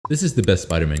This is the best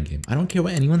Spider-Man game. I don't care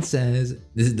what anyone says.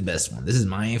 This is the best one. This is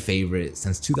my favorite.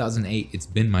 Since 2008, it's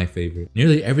been my favorite.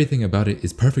 Nearly everything about it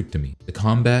is perfect to me. The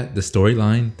combat, the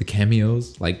storyline, the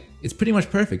cameos, like, it's pretty much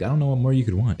perfect. I don't know what more you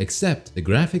could want. Except the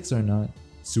graphics are not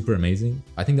super amazing.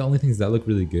 I think the only things that look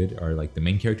really good are like the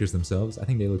main characters themselves. I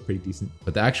think they look pretty decent.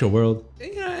 But the actual world,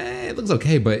 it looks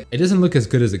okay, but it doesn't look as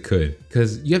good as it could.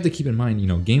 Because you have to keep in mind, you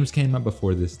know, games came out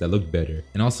before this that looked better.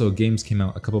 And also games came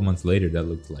out a couple months later that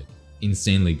looked like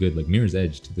insanely good. Like Mirror's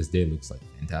Edge to this day looks like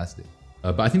fantastic.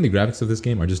 But I think the graphics of this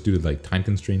game are just due to like time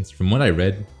constraints. From what I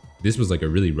read, this was like a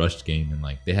really rushed game and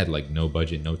like they had like no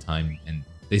budget, no time, and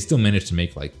they still managed to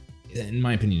make like, in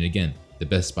my opinion, again, the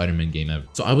best Spider-Man game ever.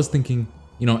 So I was thinking,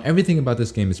 you know, everything about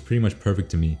this game is pretty much perfect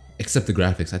to me, except the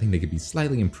graphics. I think they could be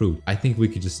slightly improved. I think we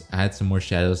could just add some more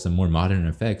shadows, some more modern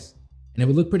effects, and it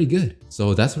would look pretty good.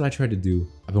 So that's what I tried to do.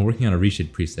 I've been working on a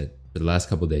reshade preset for the last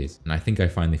couple days, and I think I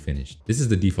finally finished. This is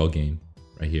the default game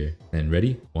right here. And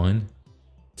ready? 1,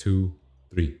 2,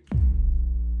 3.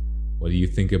 What do you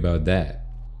think about that?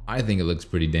 I think it looks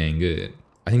pretty dang good.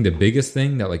 I think the biggest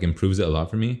thing that like improves it a lot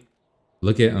for me,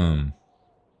 look at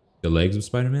the legs of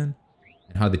Spider-Man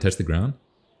and how they touch the ground.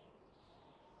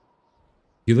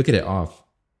 If you look at it off,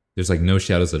 there's like no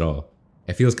shadows at all.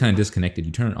 It feels kind of disconnected.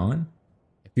 You turn it on,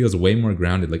 it feels way more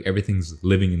grounded, like everything's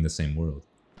living in the same world.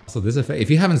 So this effect, if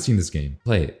you haven't seen this game,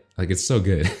 play it. Like, it's so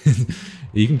good.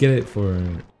 You can get it for,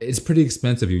 it's pretty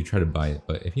expensive if you try to buy it,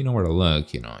 but if you know where to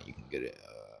look, you know, you can get it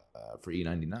for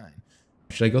 $8.99.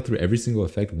 Should I go through every single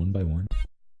effect one by one?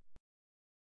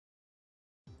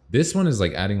 This one is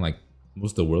like adding like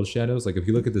most of the world shadows. Like if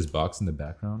you look at this box in the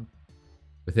background,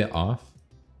 with it off,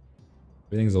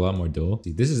 everything's a lot more dull.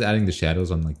 See, this is adding the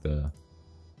shadows on like the,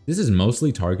 this is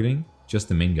mostly targeting just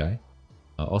the main guy.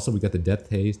 Also, we got the depth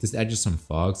haze. This adds just some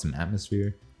fog, some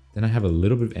atmosphere. Then I have a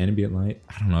little bit of ambient light.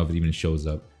 I don't know if it even shows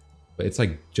up, but it's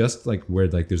like just like where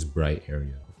like there's bright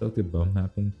area. I feel like the bump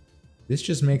mapping. This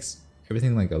just makes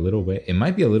everything like a little bit, it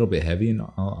might be a little bit heavy in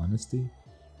all honesty.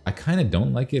 I kind of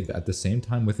don't like it, but at the same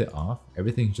time with it off,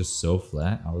 everything's just so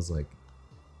flat. I was like,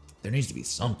 there needs to be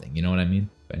something, you know what I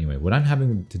mean? But anyway, what I'm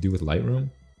having to do with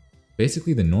Lightroom,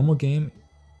 basically the normal game,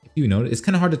 if you notice, it's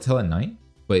kind of hard to tell at night,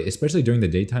 but especially during the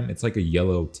daytime, it's like a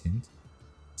yellow tint.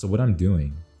 So what I'm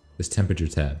doing, this temperature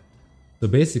tab. So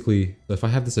basically, if I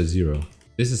have this at 0,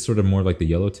 this is sort of more like the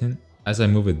yellow tint. As I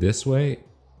move it this way,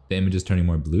 the image is turning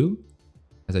more blue.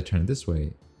 As I turn it this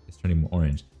way, it's turning more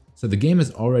orange. So the game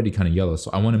is already kind of yellow,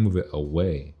 so I want to move it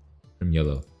away from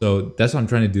yellow. So that's what I'm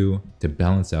trying to do to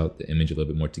balance out the image a little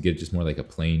bit more, to get just more like a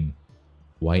plain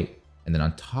white. And then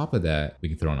on top of that, we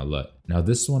can throw on a LUT. Now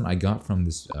this one I got from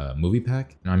this movie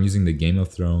pack, and I'm using the Game of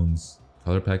Thrones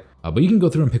color pack. But you can go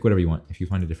through and pick whatever you want if you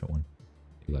find a different one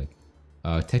you like.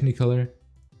 Technicolor,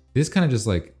 this kind of just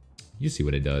like, you see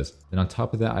what it does. Then on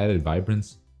top of that, I added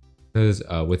vibrance, because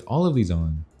with all of these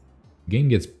on, the game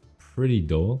gets pretty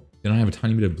dull. Then I have a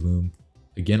tiny bit of bloom.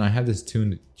 Again, I have this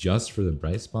tuned just for the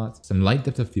bright spots. Some light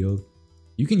depth of field.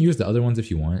 You can use the other ones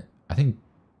if you want.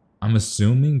 I'm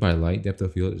assuming by light depth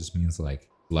of field, it just means like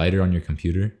lighter on your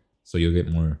computer, so you'll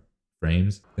get more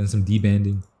frames. Then some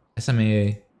debanding,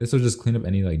 SMAA. This will just clean up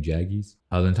any like jaggies.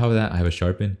 Then on top of that, I have a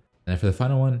sharpen. And for the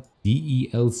final one,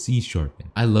 DLC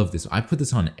sharpen. I love this. I put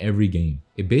this on every game.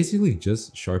 It basically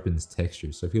just sharpens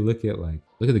texture. So if you look at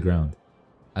the ground,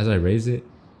 as I raise it,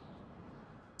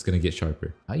 it's gonna get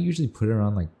sharper. I usually put it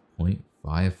around like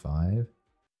 0.55.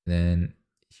 Then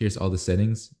here's all the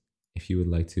settings if you would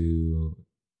like to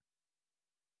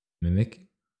mimic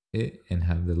it and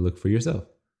have the look for yourself.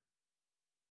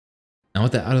 Now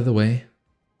with that out of the way,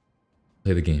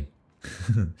 play the game.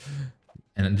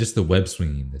 And just the web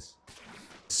swinging this.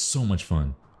 So much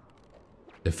fun.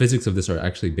 The physics of this are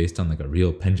actually based on like a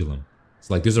real pendulum.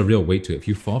 So like there's a real weight to it. If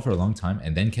you fall for a long time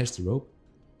and then catch the rope,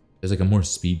 there's like a more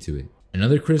speed to it.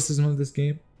 Another criticism of this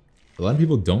game, a lot of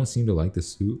people don't seem to like the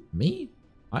suit. Me?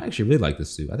 I actually really like this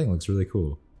suit. I think it looks really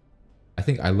cool. I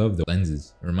think I love the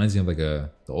lenses. It reminds me of like the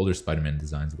older Spider-Man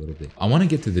designs a little bit. I want to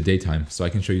get to the daytime so I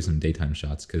can show you some daytime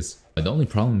shots, because the only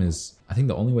problem is, I think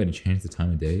the only way to change the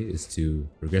time of day is to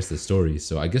progress the story.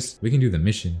 So I guess we can do the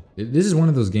mission. This is one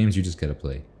of those games you just gotta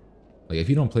play. Like if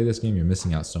you don't play this game, you're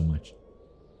missing out so much.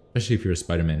 Especially if you're a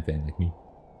Spider-Man fan like me.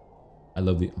 I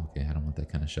love the, okay, I don't want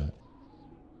that kind of shot.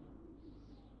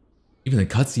 Even the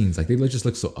cutscenes, like they just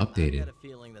look so updated.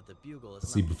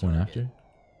 Let's see before and after.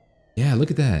 Yeah,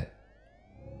 look at that.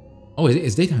 Oh,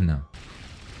 it's daytime now.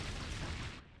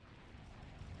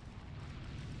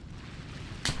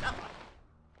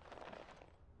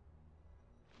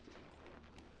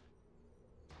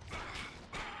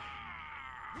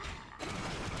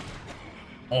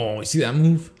 Oh, you see that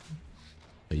move?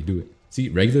 How you do it? See,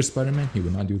 regular Spider-Man, he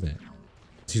would not do that.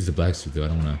 Let's use the black suit though. I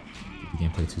don't want to keep the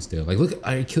gameplay too stale. Like, look,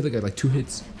 I killed the guy like 2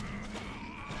 hits.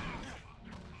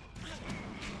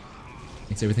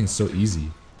 Makes everything so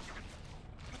easy.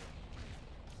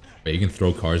 Wait, you can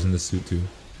throw cars in this suit too.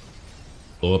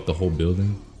 Blow up the whole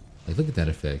building. Like, look at that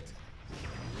effect.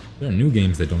 There are new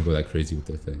games that don't go that crazy with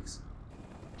the effects.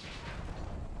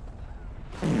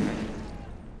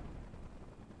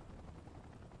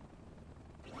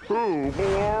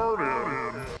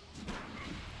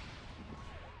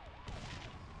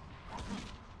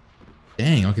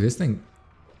 Dang, okay, this thing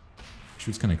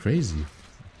shoots kind of crazy.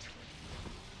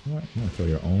 What? You want to throw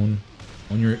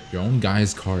your own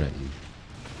guy's car at you.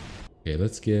 Okay,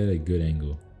 let's get a good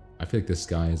angle. I feel like this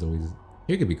sky is always...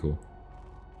 Here could be cool.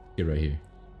 Get right here.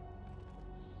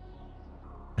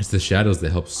 It's the shadows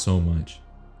that help so much.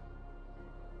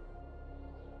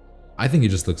 I think it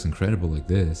just looks incredible like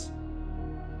this.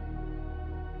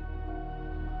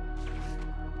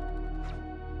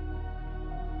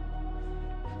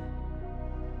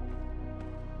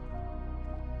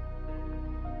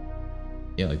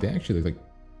 Yeah, like they actually look like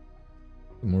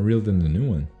more real than the new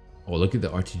one. Oh, look at the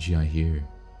RTGI here.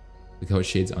 Look how it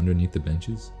shades underneath the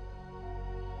benches.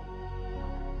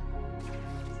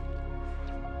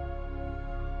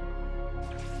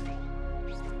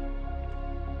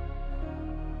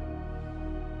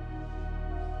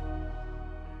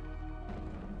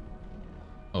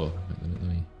 Oh, let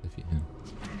me defeat him.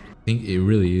 I think it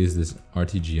really is this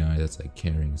RTGI that's like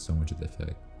carrying so much of the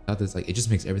effect. Without this, like, it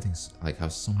just makes everything like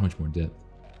have so much more depth.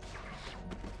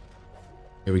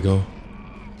 Here we go.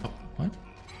 Oh, what?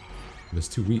 It was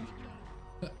too weak.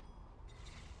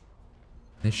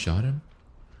 They shot him?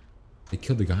 They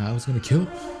killed the guy I was gonna kill?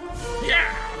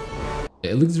 Yeah!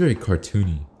 It looks very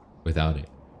cartoony without it.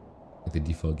 Like the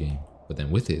default game. But then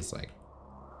with it, it's like...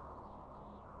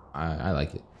 I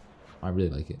like it. I really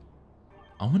like it.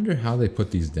 I wonder how they put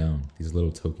these down, these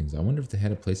little tokens. I wonder if they had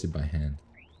to place it by hand.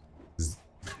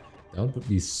 That would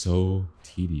be so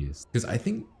tedious. Because I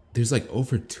think there's like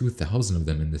over 2,000 of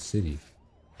them in the city.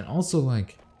 And also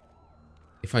like,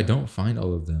 if I don't find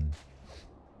all of them,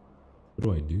 what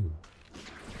do I do?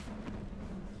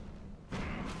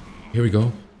 Here we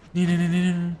go.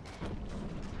 Can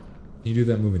you do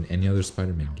that move in any other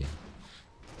Spider-Man game?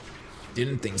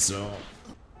 Didn't think so.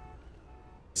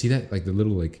 See that? Like the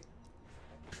little like...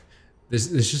 There's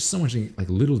just so much like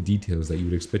little details that you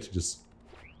would expect to just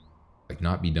like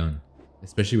not be done.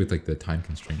 Especially with like the time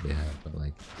constraint they have, but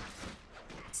like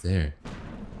it's there.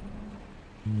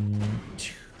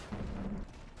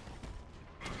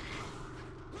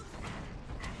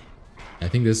 I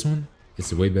think this one,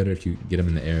 it's way better if you get them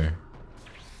in the air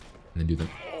and then do them.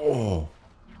 Oh!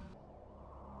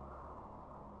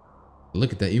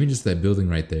 Look at that, even just that building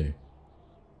right there.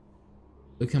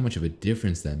 Look how much of a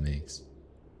difference that makes.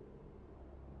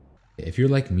 If you're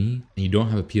like me and you don't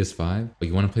have a PS5, but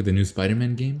you want to play the new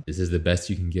Spider-Man game, this is the best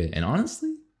you can get. And honestly,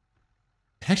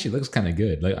 it actually looks kind of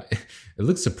good. Like, it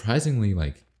looks surprisingly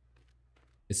like,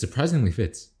 it surprisingly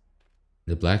fits.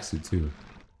 The black suit too.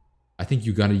 I think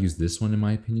you gotta use this one in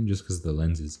my opinion, just because of the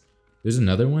lenses. There's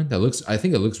another one that looks, I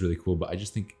think it looks really cool, but I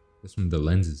just think this one, the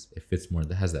lenses, it fits more.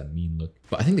 That has that mean look.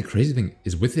 But I think the crazy thing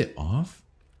is with it off,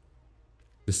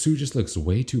 the suit just looks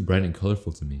way too bright and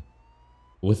colorful to me.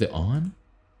 But with it on,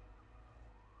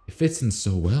 it fits in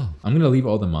so well. I'm gonna leave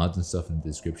all the mods and stuff in the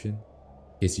description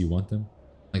in case you want them.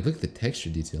 Like, look at the texture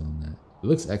detail on that. It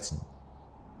looks excellent.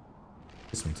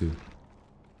 This one too.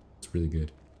 It's really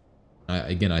good.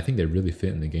 Again, I think they really fit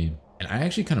in the game. And I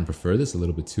actually kind of prefer this a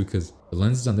little bit too, because the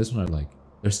lenses on this one are like,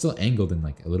 they're still angled and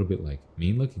like a little bit like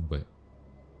mean looking, but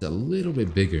it's a little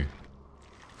bit bigger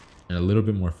and a little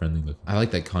bit more friendly looking. I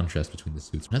like that contrast between the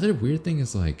suits. Another weird thing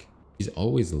is like, he's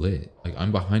always lit. Like,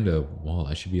 I'm behind a wall.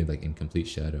 I should be like in complete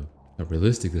shadow. How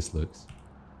realistic this looks.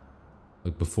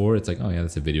 Like before, it's like, oh yeah,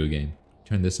 that's a video game.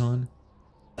 Turn this on. Is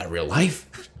that real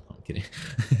life? No, I'm kidding.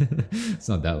 It's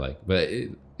not that like, but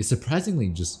it's surprisingly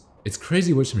just, it's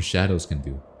crazy what some shadows can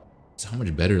do. It's how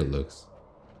much better it looks.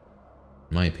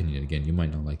 In my opinion, again, you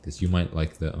might not like this. You might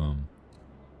like the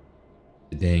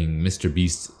dang Mr.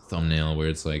 Beast thumbnail where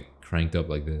it's like cranked up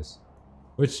like this.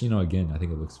 Which, you know, again, I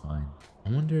think it looks fine.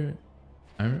 I wonder...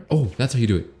 oh, that's how you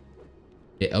do it.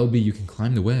 Yeah, LB, you can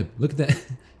climb the web. Look at that.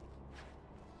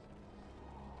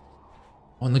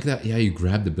 Oh, and look at that. Yeah, you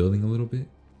grab the building a little bit.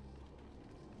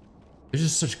 There's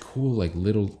just such cool, like,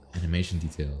 little animation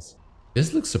details.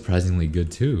 This looks surprisingly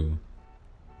good, too.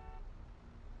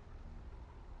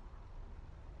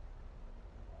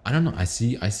 I don't know. I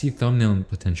see thumbnail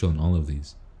potential in all of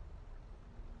these.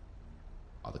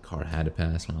 Oh, the car had to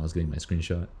pass when I was getting my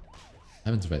screenshot. What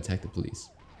happens if I attack the police?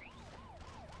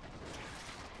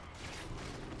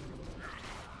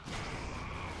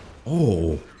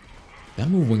 Oh, that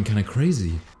move went kind of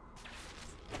crazy.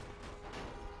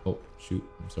 Oh, shoot.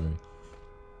 I'm sorry.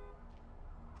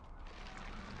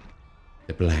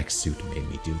 The black suit made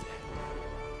me do that.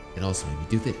 It also made me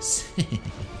do this.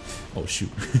 Oh, shoot.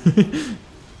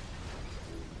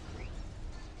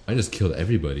 I just killed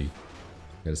everybody.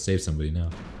 Gotta save somebody now.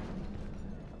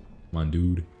 Come on,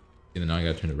 dude. And then now I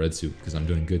gotta turn to red suit because I'm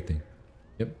doing a good thing.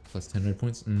 Yep, plus 10 red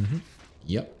points.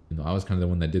 Yep. You know, I was kind of the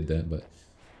one that did that, but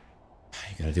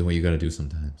you gotta do what you gotta do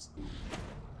sometimes.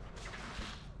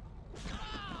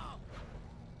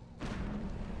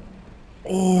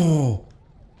 Oh!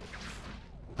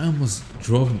 I almost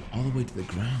drove him all the way to the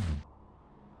ground.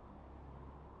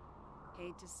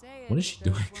 Hate to say it, What is she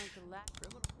doing?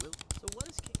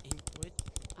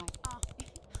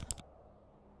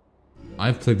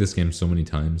 I've played this game so many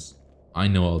times. I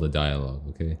know all the dialogue,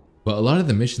 okay? But a lot of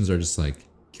the missions are just like,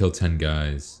 kill 10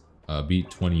 guys,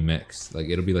 beat 20 mechs. Like,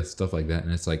 it'll be like stuff like that.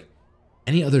 And it's like,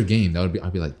 any other game, that would be,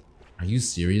 I'd be like, are you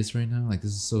serious right now? Like,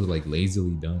 this is so like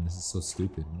lazily done. This is so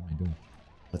stupid. What am I doing?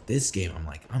 But this game, I'm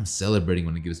like, I'm celebrating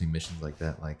when it gives me missions like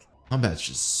that. Like, combat's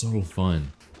just so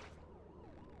fun.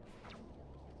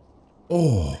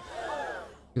 Oh! Look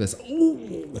at this.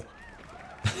 Oh!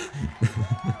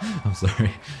 I'm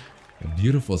sorry. A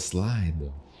beautiful slide,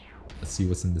 though. Let's see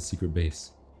what's in the secret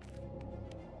base.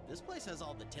 This place has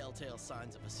all the telltale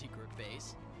signs of a secret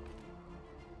base.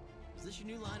 Is this your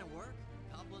new line of work?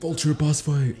 Vulture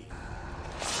Bossfight!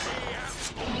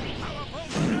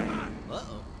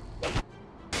 Uh-oh.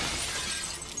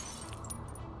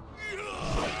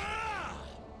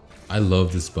 I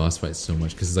love this boss fight so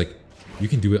much because it's like you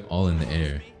can do it all in the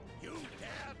air.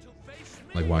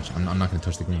 Like, watch, I'm not gonna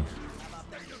touch the ground.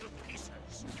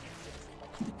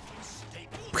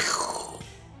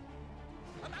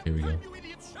 Here we go.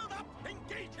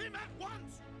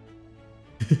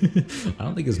 I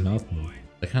don't think his mouth moved.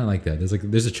 I kind of like that.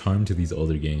 There's a charm to these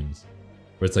older games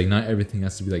where it's like not everything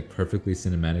has to be like perfectly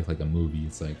cinematic like a movie.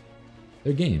 It's like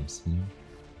they're games, you know?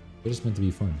 They're just meant to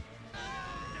be fun.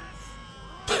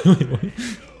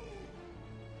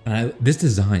 This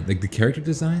design, like the character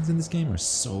designs in this game are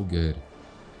so good.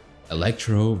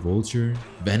 Electro, Vulture,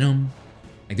 Venom.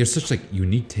 Like there's such like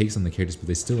unique takes on the characters, but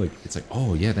they still like, it's like,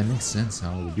 oh yeah, that makes sense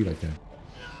how it would be like that.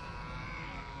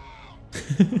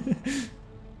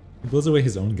 He blows away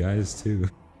his own guys too.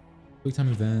 Quick time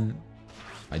event.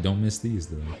 I don't miss these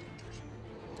though.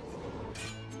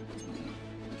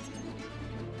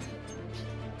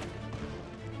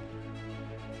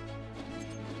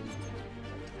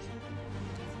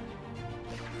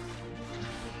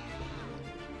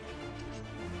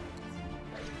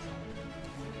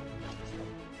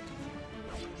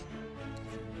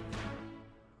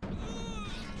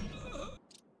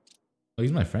 Oh,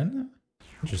 he's my friend now?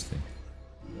 Interesting.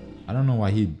 I don't know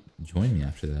why he joined me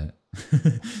after that.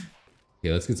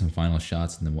 Okay, let's get some final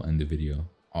shots and then we'll end the video.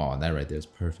 Oh, that right there is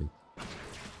perfect.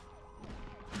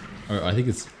 Or I think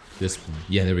it's this one.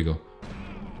 Yeah, there we go.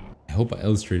 I hope I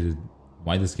illustrated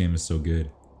why this game is so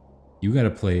good. You gotta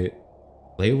play it.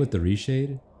 Play it with the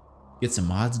Reshade. Get some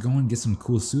mods going, get some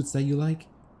cool suits that you like.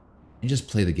 And just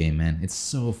play the game, man. It's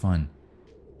so fun.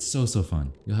 So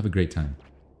fun. You'll have a great time.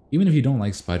 Even if you don't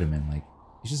like Spider-Man, like,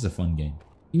 it's just a fun game.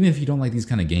 Even if you don't like these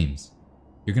kind of games,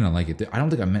 you're gonna like it. I don't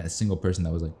think I met a single person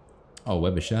that was like, oh,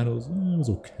 Web of Shadows, it was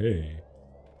okay.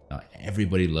 No,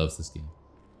 everybody loves this game.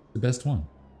 It's the best one.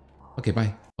 Okay,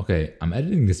 bye. Okay, I'm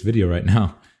editing this video right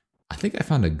now. I think I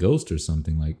found a ghost or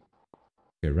something like,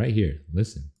 okay, right here,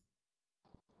 listen.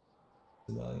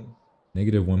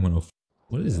 Negative 1104.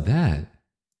 What is that?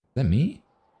 Is that me?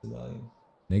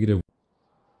 Negative.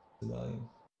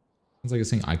 Sounds like it's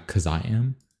saying cause I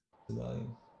am.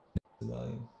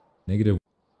 Negative.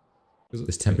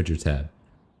 This temperature tab.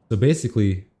 So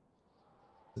basically,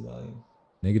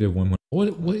 negative 1.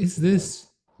 What is this?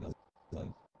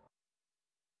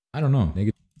 I don't know.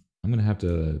 Negative. I'm gonna have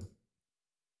to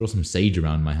throw some sage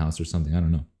around my house or something. I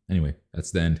don't know. Anyway,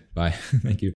 that's the end. Bye. Thank you.